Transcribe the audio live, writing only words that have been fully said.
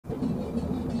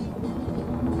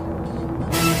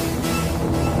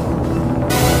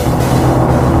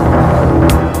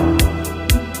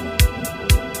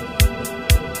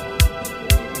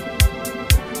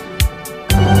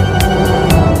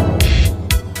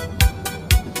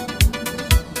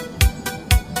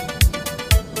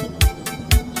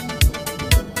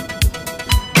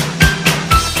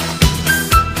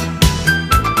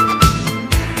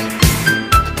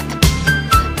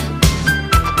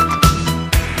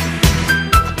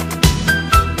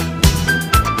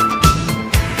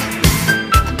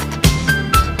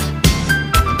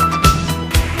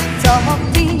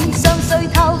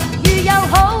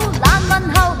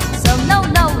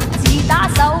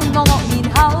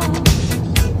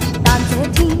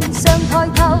抬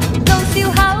頭到笑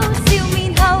口，笑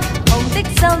面後，紅的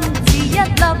心似一粒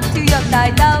跳躍大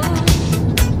豆，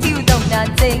跳動難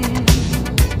靜，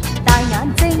大眼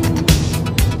睛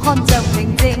看着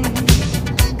平靜，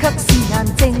卻是難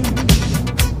靜。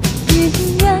原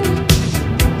因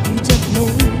遇着你，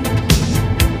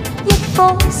一顆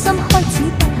心開始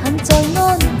不肯再安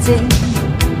靜。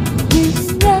原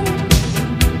因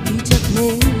遇着你，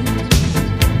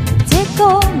這個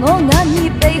我眼耳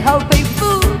鼻後皮膚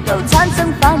都產生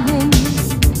反應，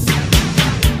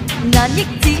難抑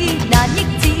制難抑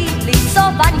制，連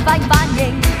鎖反應，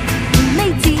連呢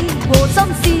子和心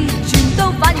思全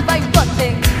都反應不停，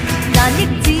難抑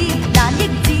制難抑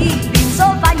制，連鎖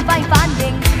反應，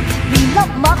連粒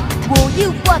脈和腰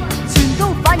骨全都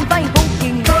反應好勁。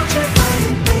Don't you fight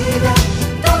it, baby,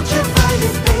 don't you fight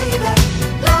it, baby,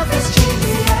 love is chain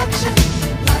reaction,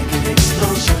 like an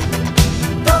explosion.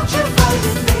 Don't you fight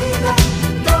it, baby,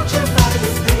 don't you fight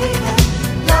it, baby,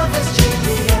 love is chain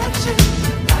reaction,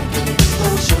 like an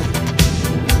explosion.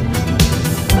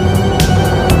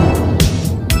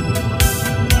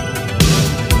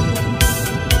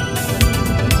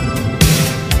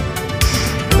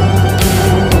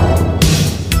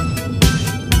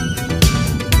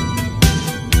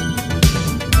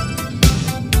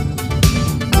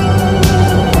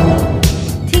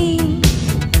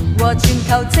 全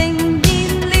球呈現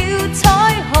了彩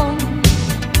虹，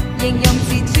形容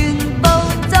詞全部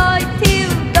在跳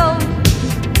動，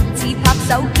自拍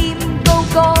手兼高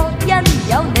歌，因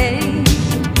有你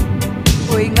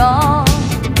陪我，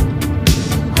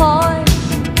海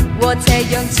和斜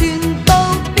陽全部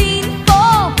變火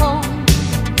紅，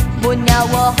門牙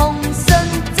和紅唇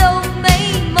做美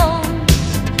夢，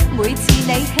每次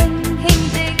你輕輕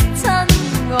的親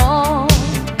我，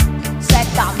錫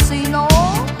啖算我。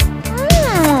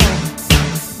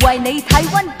為你體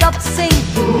溫急升，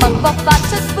脈搏發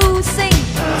出呼聲，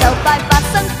就快發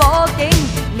生火警，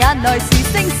眼內是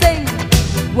星星。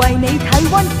為你體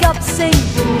溫急升，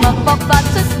脈搏發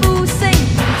出呼聲，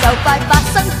就快發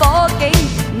生火警，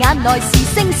眼內是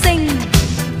星星。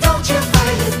Don't you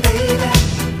fight it, baby,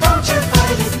 don't you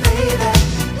fight it, baby,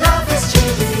 love is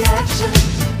chain reaction,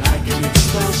 like an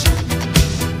explosion.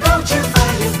 Don't you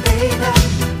fight it, baby,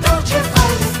 don't you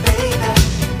fight it, baby,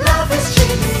 love is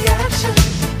chain reaction.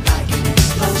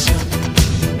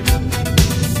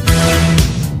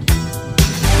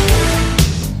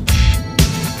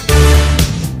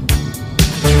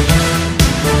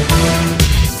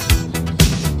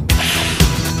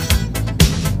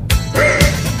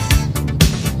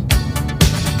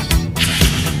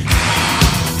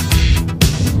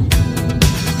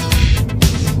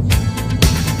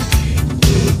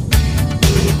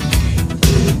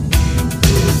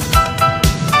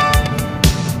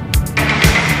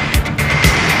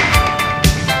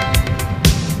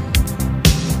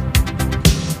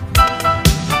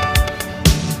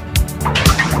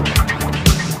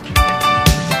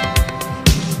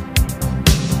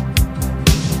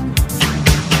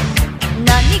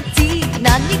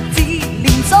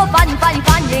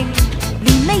反應，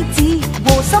連呢子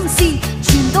和心思全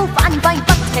都反應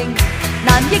不停，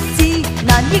難抑制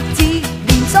難抑制，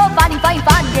連鎖反應，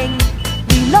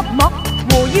連粒脈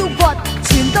和腰骨全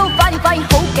都反應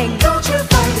好勁。Don't you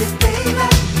fight it, baby,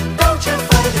 don't you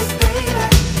fight it, baby,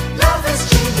 love is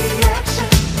chain reaction,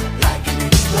 like an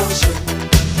explosion.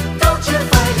 Don't you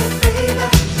fight it, baby,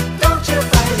 don't you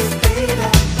fight it, baby,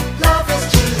 love is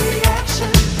chain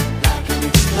reaction, like an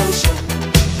explosion.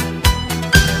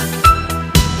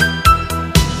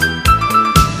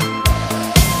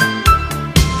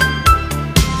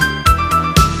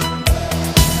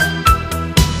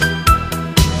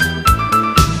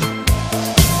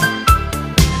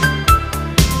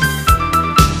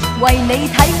為你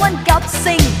體溫急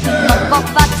升，脈搏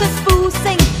發出呼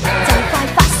聲，就快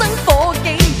發生火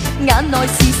警，眼內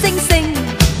是星星。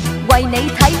為你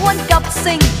體溫急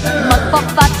升，脈搏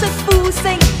發出呼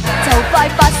聲，就快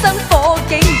發生火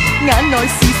警。